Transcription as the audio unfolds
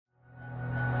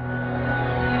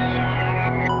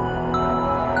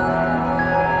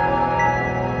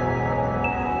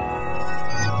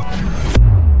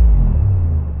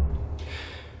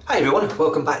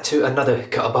welcome back to another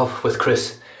Cut Above with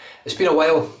Chris. It's been a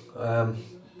while,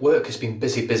 work has been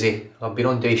busy. I've been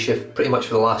on day shift pretty much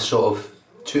for the last sort of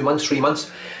 2 months, 3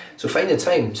 months, so finding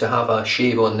time to have a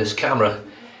shave on this camera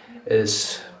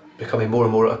is becoming more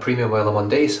and more a premium while I'm on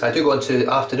days. I do go on to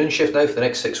afternoon shift now for the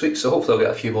next 6 weeks, so hopefully I'll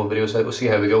get a few more videos out. We'll see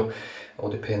how we go. It all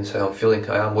depends how I'm feeling.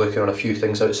 I am working on a few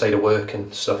things outside of work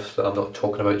and stuff that I'm not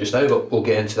talking about just now, but we'll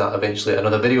get into that eventually at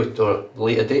another video, or a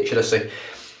later date should I say.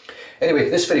 Anyway,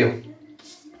 this video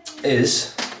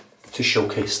is to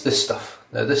showcase this stuff.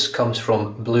 Now this comes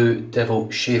from Blue Devil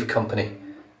Shave Company.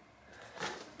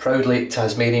 Proudly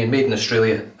Tasmanian, made in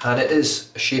Australia, and it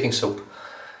is a shaving soap.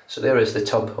 So there is the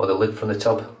tub, or the lid from the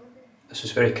tub. This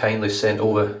was very kindly sent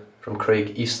over from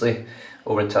Craig Eastley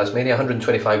over in Tasmania.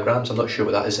 125 grams, I'm not sure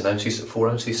what that is in ounces, 4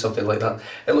 ounces, something like that.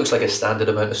 It looks like a standard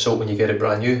amount of soap when you get it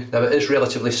brand new. Now it is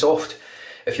relatively soft.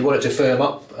 If you want it to firm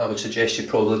up, I would suggest you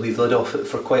probably leave the lid off it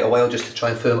for quite a while just to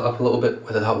try and firm it up a little bit.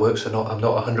 Whether that works or not, I'm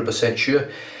not 100% sure.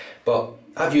 But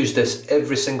I've used this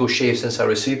every single shave since I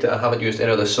received it. I haven't used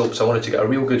any other soaps. I wanted to get a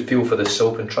real good feel for this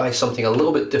soap and try something a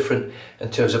little bit different in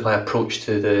terms of my approach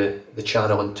to the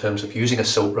channel, in terms of using a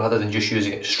soap rather than just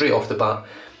using it straight off the bat,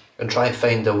 and try and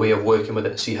find a way of working with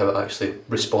it and see how it actually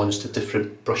responds to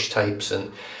different brush types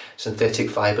and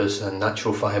synthetic fibres and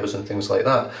natural fibres and things like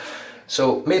that.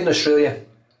 So, made in Australia.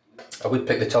 I would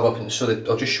pick the tub up and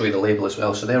I'll just show you the label as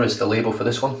well. So there is the label for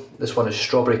this one. This one is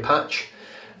strawberry patch,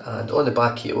 and on the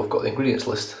back here we've got the ingredients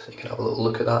list, so you can have a little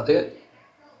look at that there.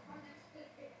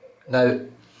 Now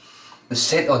the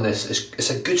scent on this is, it's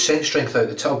a good scent strength out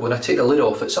the tub. When I take the lid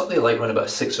off, it's something like around about a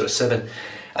 6 or a 7,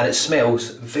 and it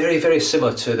smells very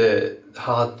similar to the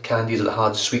hard candies or the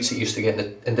hard sweets that you used to get in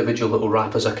the individual little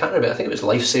wrappers. I can't remember, I think it was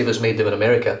Lifesavers made them in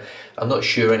America. I'm not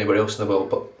sure anywhere else in the world,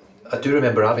 but I do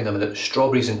remember having them, and it was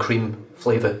strawberries and cream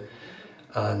flavour,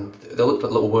 and they looked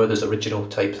like little Werther's original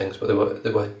type things, but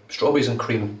they were strawberries and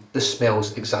cream. This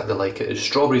smells exactly like it. It's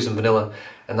strawberries and vanilla,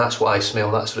 and that's what I smell,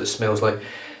 that's what it smells like.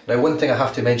 Now one thing I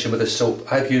have to mention with this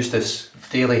soap, I've used this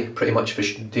daily, pretty much for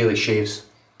daily shaves,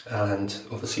 and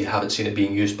obviously you haven't seen it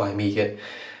being used by me yet,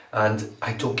 and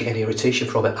I don't get any irritation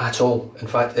from it at all. In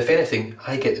fact, if anything,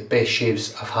 I get the best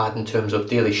shaves I've had in terms of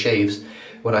daily shaves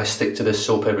when I stick to this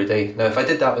soap every day. Now if I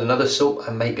did that with another soap,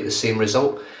 I might get the same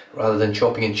result, rather than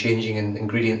chopping and changing and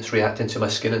ingredients reacting to my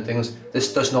skin and things.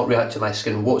 This does not react to my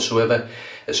skin whatsoever.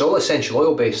 It's all essential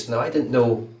oil based. Now I didn't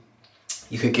know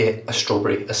you could get a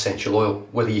strawberry essential oil,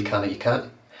 whether you can or you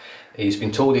can't. He's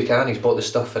been told he can, he's bought the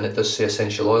stuff and it does say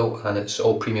essential oil, and it's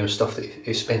all premium stuff that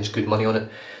he spends good money on it.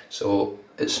 So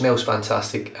it smells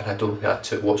fantastic and I don't react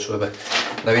to it whatsoever.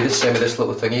 Now he did send me this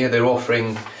little thing here. They're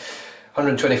offering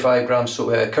 125 grams,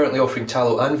 so currently offering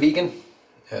tallow and vegan.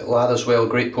 Lathers well,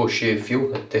 great post-shave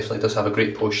feel. It definitely does have a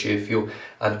great post-shave feel,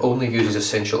 and only uses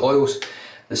essential oils.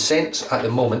 The scents at the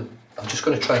moment, I'm just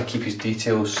going to try and keep his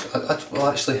details. Well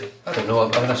actually, I don't know,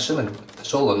 I'm assuming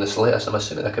it's all on this letter, so I'm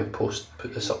assuming I can put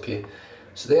this up here.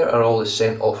 So there are all the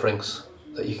scent offerings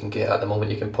that you can get at the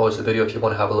moment. You can pause the video if you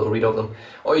want to have a little read of them,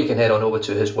 or you can head on over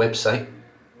to his website.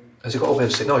 Has he got a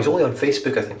website? No, he's only on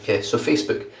Facebook I think, yeah, so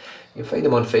Facebook. You can find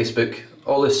him on Facebook.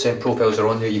 All his scent profiles are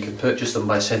on there. You can purchase them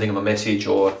by sending him a message,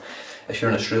 or if you're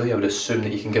in Australia I would assume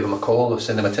that you can give him a call or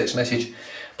send him a text message.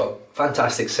 But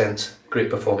fantastic scents, great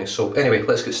performing soap. Anyway,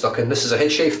 let's get stuck in. This is a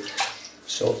head shave,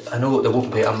 so I know there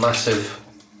won't be a massive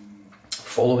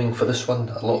following for this one.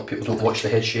 A lot of people don't watch the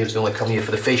head shaves, they only come here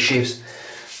for the face shaves.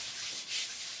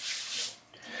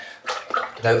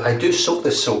 Now I do soak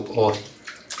this soap, or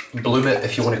bloom it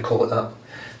if you want to call it that.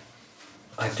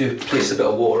 I do place a bit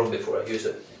of water on before I use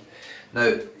it.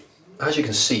 Now, as you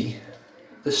can see,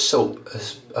 this soap,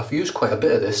 I've used quite a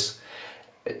bit of this.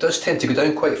 It does tend to go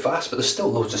down quite fast, but there's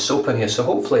still loads of soap in here, so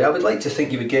hopefully I would like to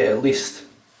think you would get at least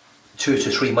 2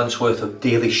 to 3 months worth of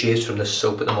daily shaves from this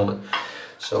soap at the moment.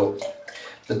 So,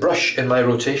 the brush in my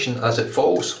rotation as it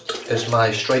falls is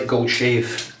my Strike Gold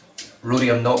Shave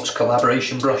Rhodium Knox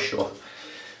collaboration brush.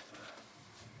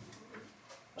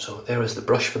 So there is the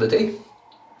brush for the day.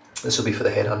 This will be for the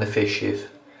head and the face shave.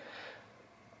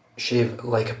 Shave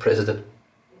like a president,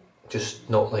 just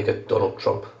not like a Donald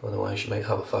Trump, otherwise you might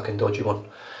have a fucking dodgy one.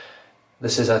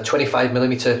 This is a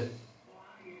 25mm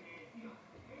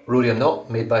Rhodium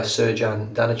knot made by Sir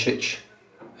Jan Danicic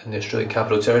in the Australian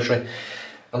Capital Territory.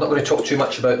 I'm not going to talk too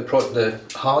much about the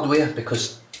hardware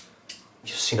because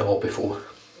you've seen it all before.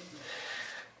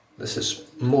 This is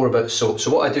more about soap.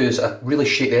 So what I do is I really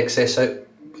shake the excess out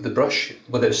with the brush,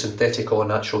 whether it's synthetic or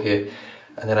natural hair,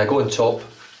 and then I go on top,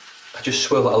 I just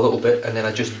swirl it a little bit, and then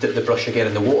I just dip the brush again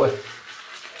in the water,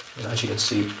 and as you can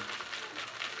see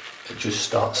it just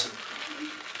starts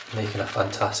making a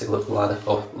fantastic little lather,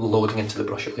 or loading into the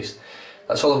brush at least.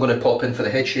 That's all I'm going to pop in for the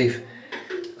head shave.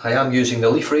 I am using the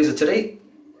leaf razor today.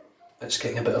 It's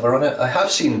getting a bit of a run out.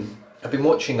 I've been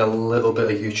watching a little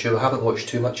bit of YouTube. I haven't watched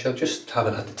too much. I just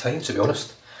haven't had the time, to be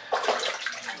honest.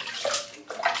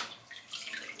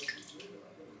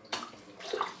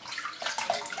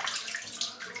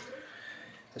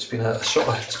 It's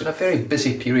been a very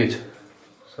busy period.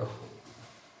 So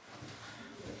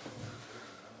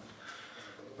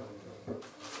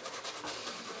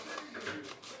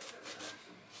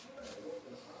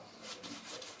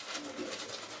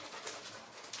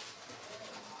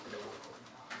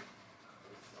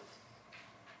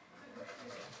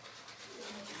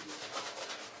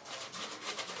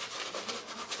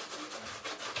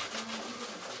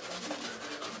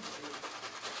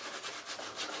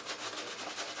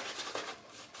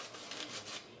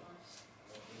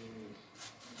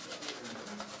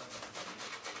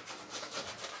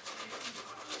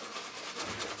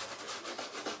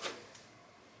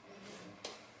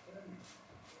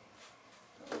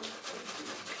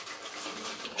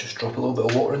just drop a little bit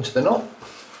of water into the knot.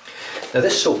 Now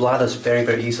this soap lathers very,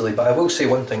 very easily, but I will say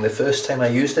one thing: the first time I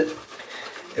used it,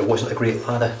 it wasn't a great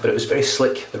lather, but it was very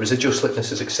slick. The residual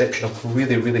slickness is exceptional.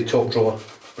 Really, really top drawer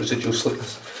residual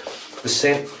slickness. The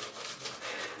scent,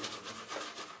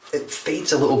 it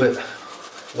fades a little bit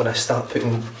when I start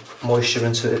putting moisture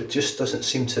into it. It just doesn't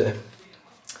seem to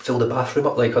fill the bathroom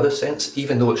up like other scents,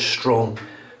 even though it's strong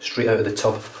straight out of the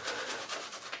tub.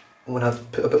 When I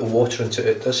put a bit of water into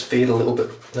it, it does fade a little bit.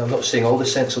 Now I'm not saying all the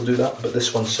scents will do that, but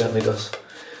this one certainly does.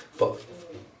 But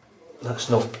that's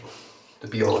not the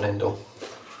be all and end all.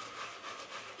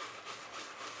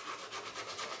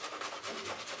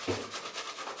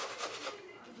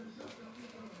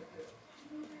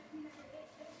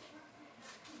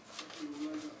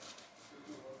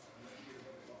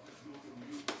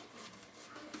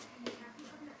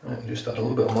 Right, just add a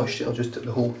little bit of moisture. I'll just dip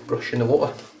the whole brush in the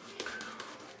water.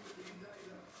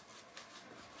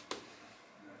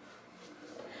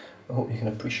 I hope you can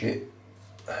appreciate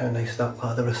how nice that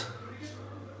lather is.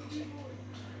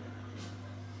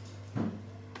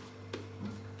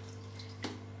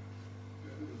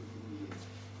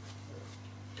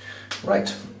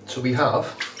 Right, so we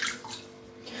have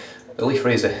the leaf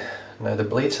razor. Now the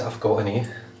blades I've got in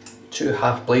here, 2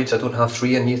 half blades. I don't have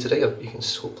 3 in here today. You can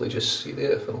hopefully just see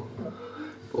there if it'll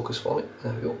focus for me.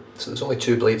 There we go. So there's only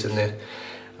 2 blades in there,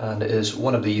 and it is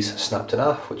one of these snapped in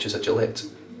half, which is a Gillette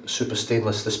Super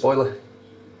Stainless Despoiler.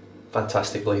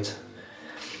 Fantastic blades.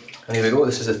 And here we go,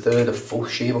 this is the 3rd or 4th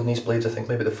shave on these blades, I think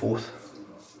maybe the 4th.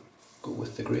 Go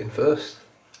with the grain first.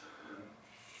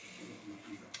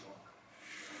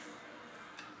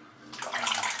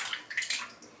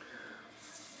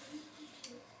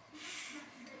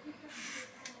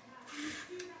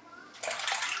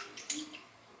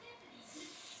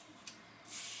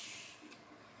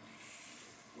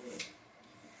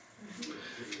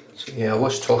 So yeah, I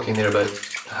was talking there about,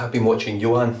 I have been watching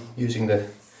Johan using the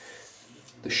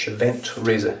Chevent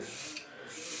razor,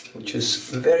 which is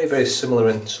very, very similar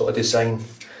in sort of design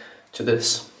to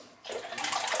this.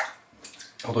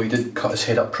 Although he did cut his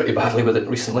head up pretty badly with it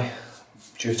recently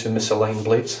due to misaligned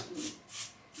blades.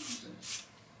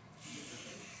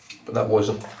 But that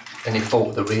wasn't any fault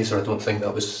of the razor, I don't think.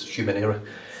 That was human error,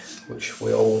 which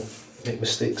we all make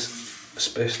mistakes,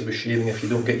 especially with shaving. If you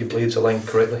don't get your blades aligned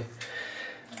correctly,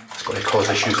 it's going to cause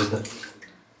issues, isn't it?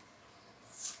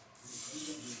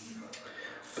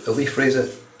 But the leaf razor,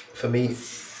 for me,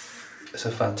 is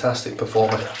a fantastic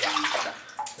performer.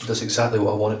 It does exactly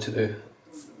what I want it to do.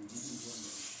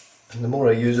 And the more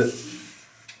I use it,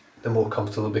 the more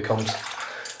comfortable it becomes,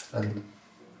 and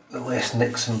the less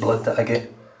nicks and blood that I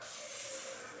get.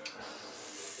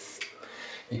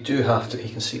 You do have to, you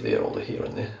can see there all the hair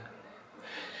in there.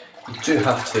 You do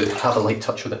have to have a light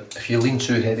touch with it. If you lean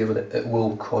too heavy with it, it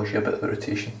will cause you a bit of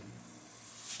irritation.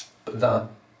 But that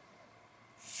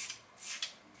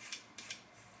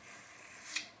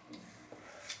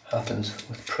happens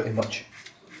with pretty much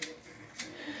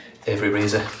every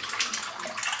razor.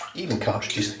 Even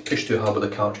cartridges. Push too hard with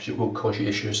a cartridge, it will cause you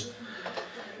issues.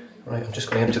 Right, I'm just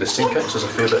going to empty the sink out because there's a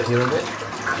fair bit of hair in there.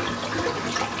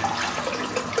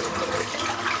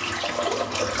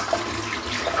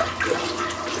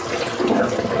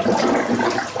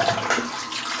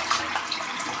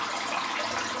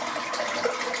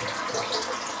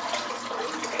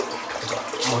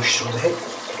 Moisture on the head,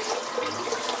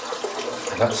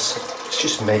 and it's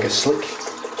just mega slick.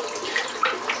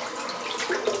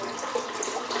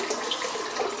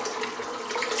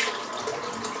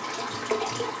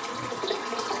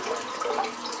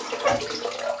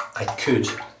 I could,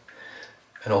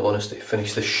 in all honesty,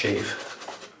 finish this shave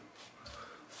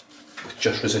with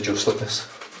just residual slickness.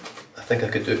 I think I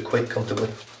could do it quite comfortably.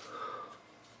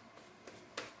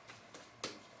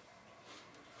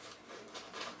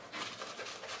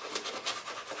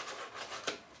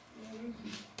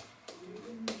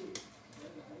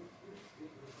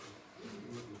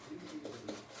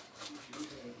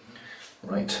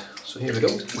 Right, so here we go,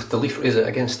 with the leaf razor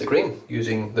against the grain,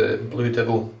 using the Blue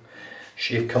Devil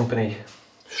Shave Company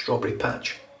Strawberry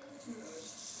Patch.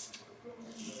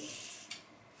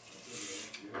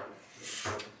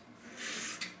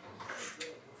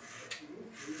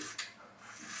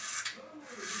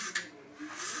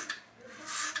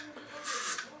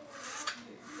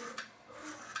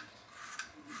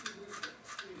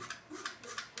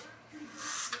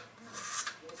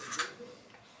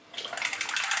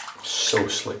 So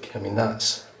slick. I mean,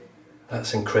 that's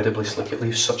incredibly slick. It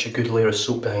leaves such a good layer of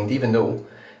soap behind, even though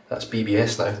that's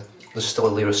BBS now. There's still a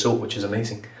layer of soap, which is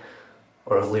amazing,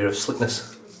 or a layer of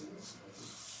slickness.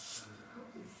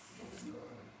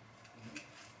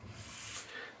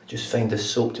 I just find this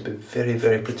soap to be very,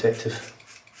 very protective.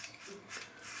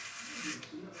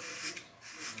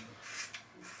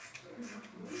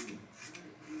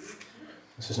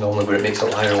 This is normally where it makes a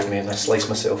liar of me and I slice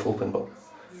myself open, but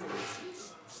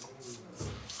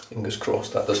fingers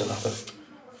crossed that doesn't happen.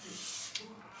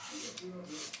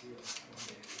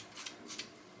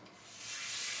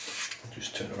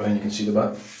 Just turn around, you can see the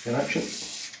back in action.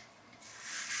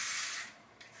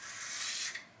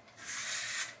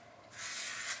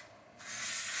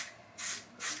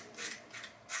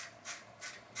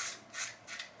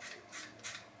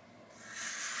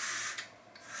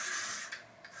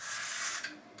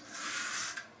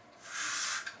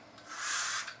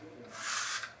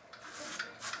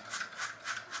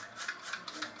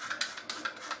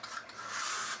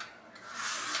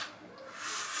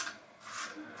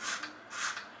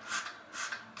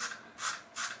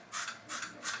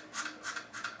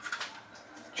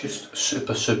 Just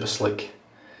super slick,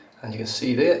 and you can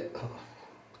see there,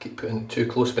 keep putting it too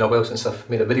close, it's been a while since I've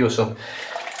made a video, so I'm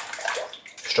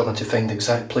struggling to find the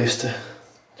exact place to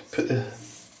put the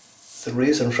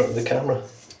razor in front of the camera.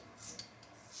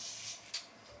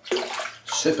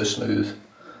 Super smooth.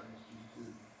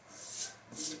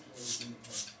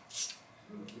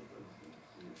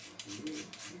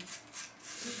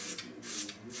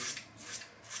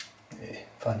 Yeah,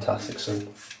 fantastic. So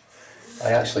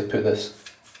I actually put this,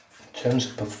 in terms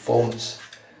of performance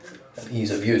and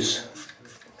ease of use,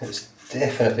 it's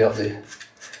definitely up there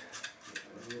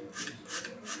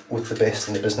with the best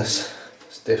in the business.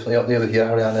 It's definitely up there with your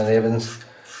Ariane and Evans.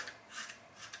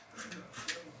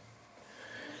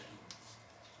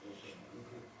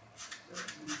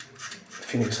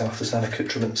 Phoenix Artisan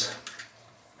Accoutrements.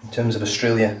 In terms of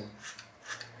Australia,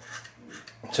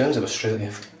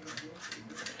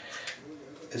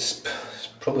 it's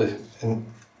probably,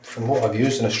 from what I've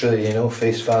used in Australia, you know,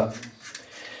 Face Fat,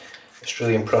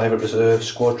 Australian Private Reserve,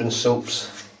 Squadron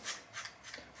Soaps,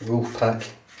 Wolf Pack,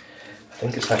 I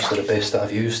think it's actually the best that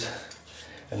I've used,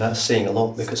 and that's saying a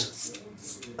lot because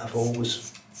I've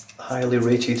always highly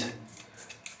rated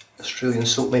Australian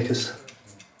soap makers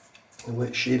in the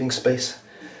wet shaving space.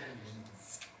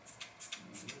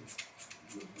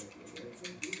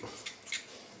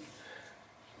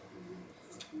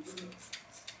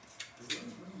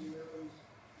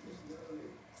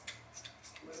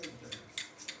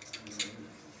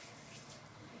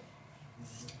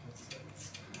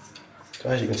 So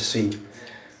as you can see,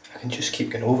 I can just keep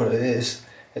going over it.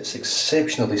 It's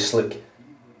exceptionally slick.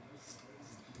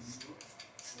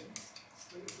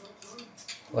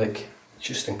 Like,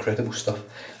 just incredible stuff.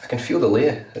 I can feel the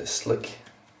layer. It's slick.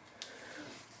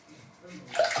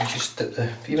 I just dip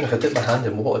even if I dip my hand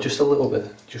in water just a little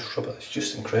bit, just rub it. It's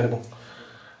just incredible.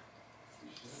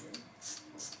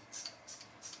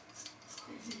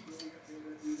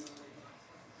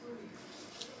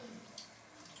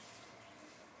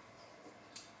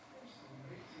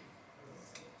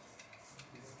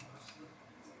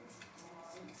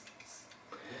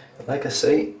 Like I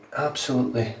say,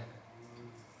 absolutely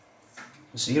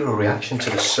zero reaction to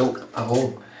the soap at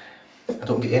all. I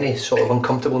don't get any sort of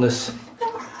uncomfortableness.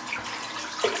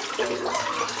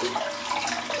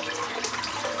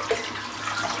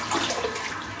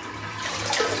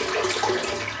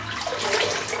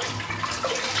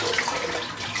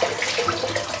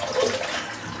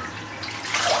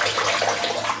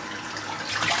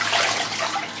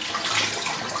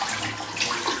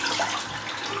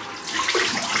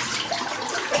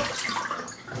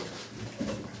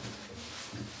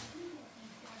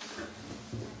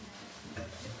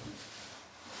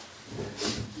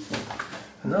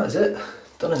 And that is it,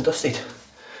 done and dusted.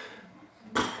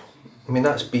 I mean,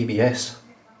 that's BBS.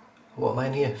 What am I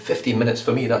in here? 15 minutes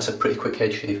for me, that's a pretty quick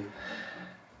head shave.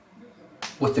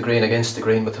 With the grain against the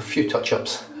grain, with a few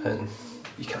touch-ups, and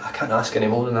I can't ask any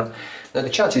more than that. Now the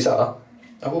chances are,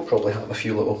 I will probably have a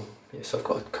few little, yes, I've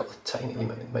got a couple of tiny,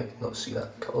 you might not see that,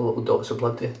 a couple of little dots of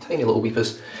blood there, tiny little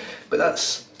weepers. But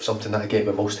that's something that I get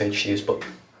with most head shaves, but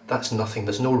that's nothing.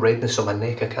 There's no redness on my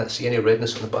neck, I can't see any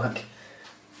redness on the back.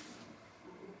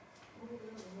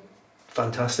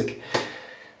 Fantastic.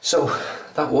 So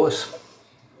that was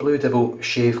Blue Devil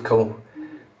Shave Call,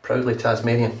 proudly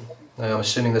Tasmanian. Now I'm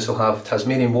assuming this will have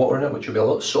Tasmanian water in it, which will be a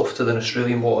lot softer than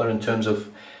Australian water in terms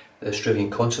of the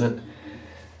Australian continent.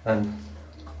 And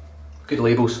good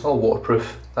labels, all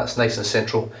waterproof, that's nice and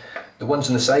central. The ones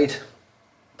on the side,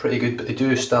 pretty good, but they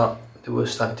were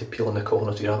starting to peel in the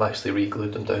corners here. I've actually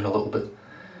re-glued them down a little bit.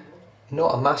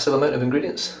 Not a massive amount of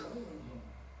ingredients,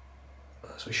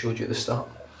 as we showed you at the start.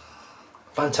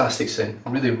 Fantastic scent,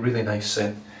 really nice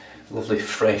scent. Lovely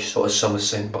fresh sort of summer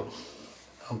scent, but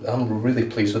I'm really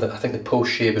pleased with it. I think the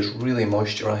post shave is really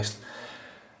moisturised.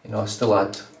 You know, I'm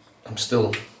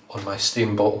still on my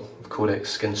steam bottle of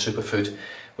Codex Skin Superfood,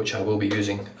 which I will be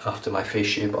using after my face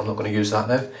shave, but I'm not going to use that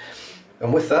now.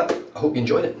 And with that, I hope you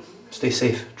enjoyed it. Stay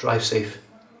safe, drive safe,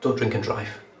 don't drink and drive.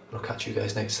 I'll catch you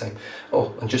guys next time.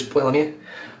 Oh, and just while I'm here,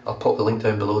 I'll pop the link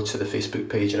down below to the Facebook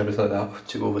page and everything like that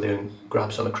to go over there and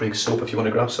grab some of Craig's soap if you want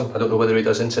to grab some. I don't know whether he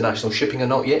does international shipping or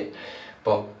not yet,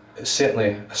 but it's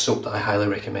certainly a soap that I highly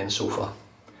recommend so far.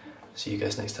 See you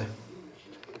guys next time.